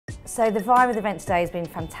So the vibe of the event today has been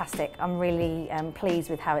fantastic. I'm really pleased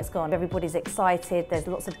with how it's gone. Everybody's excited, there's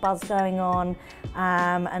lots of buzz going on,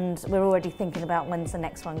 and we're already thinking about when's the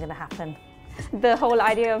next one going to happen. The whole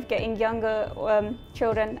idea of getting younger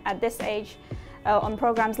children at this age on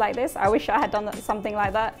programs like this, I wish I had done something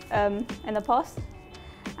like that in the past.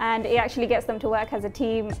 And it actually gets them to work as a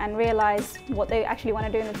team and realise what they actually want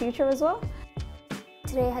to do in the future as well.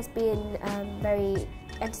 Today has been very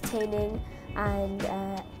entertaining and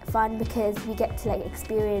fun because we get to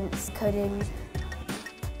experience coding.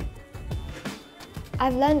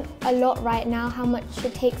 I've learned a lot right now, how much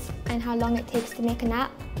it takes and how long it takes to make an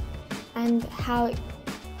app, and how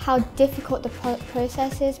difficult the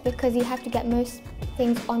process is because you have to get most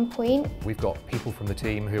things on point. We've got people from the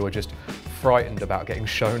team who are just frightened about getting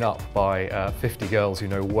shown up by 50 girls who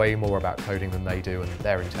know way more about coding than they do, and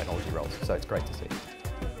they're in technology roles, so it's great to see.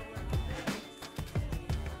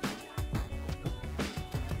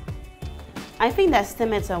 I think that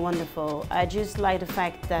Stemettes are wonderful. I just like the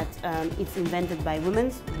fact that it's invented by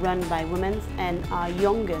women, run by women, and our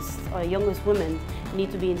youngest women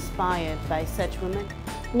need to be inspired by such women.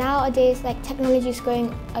 Nowadays, technology is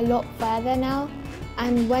going a lot further now,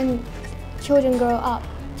 and when children grow up,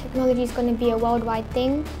 technology is going to be a worldwide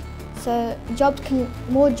thing. So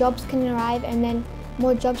more jobs can arrive, and then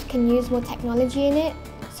more jobs can use more technology in it.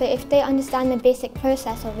 So if they understand the basic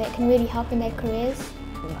process of it can really help in their careers.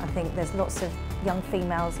 I think there's lots of young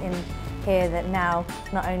females in here that now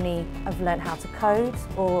not only have learnt how to code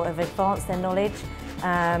or have advanced their knowledge,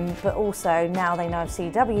 but also now they know of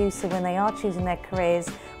CDW, so when they are choosing their careers,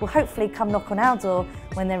 will hopefully come knock on our door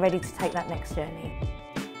when they're ready to take that next journey.